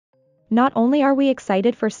Not only are we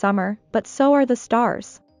excited for summer, but so are the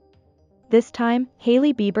stars. This time,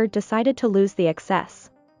 Hailey Bieber decided to lose the excess.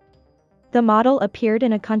 The model appeared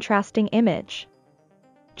in a contrasting image.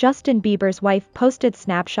 Justin Bieber's wife posted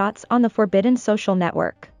snapshots on the forbidden social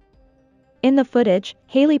network. In the footage,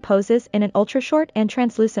 Hailey poses in an ultra-short and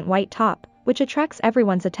translucent white top, which attracts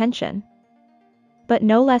everyone's attention. But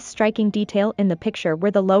no less striking detail in the picture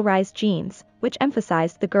were the low-rise jeans, which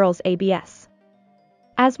emphasized the girl's abs.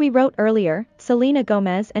 As we wrote earlier, Selena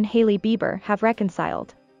Gomez and Hailey Bieber have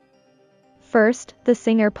reconciled. First, the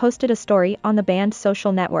singer posted a story on the band's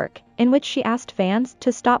social network, in which she asked fans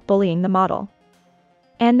to stop bullying the model.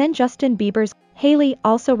 And then Justin Bieber's Hailey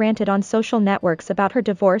also ranted on social networks about her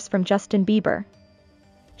divorce from Justin Bieber.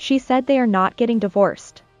 She said they are not getting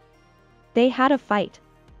divorced. They had a fight.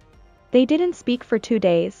 They didn't speak for 2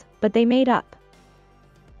 days, but they made up.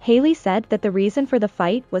 Hailey said that the reason for the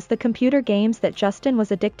fight was the computer games that Justin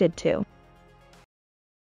was addicted to.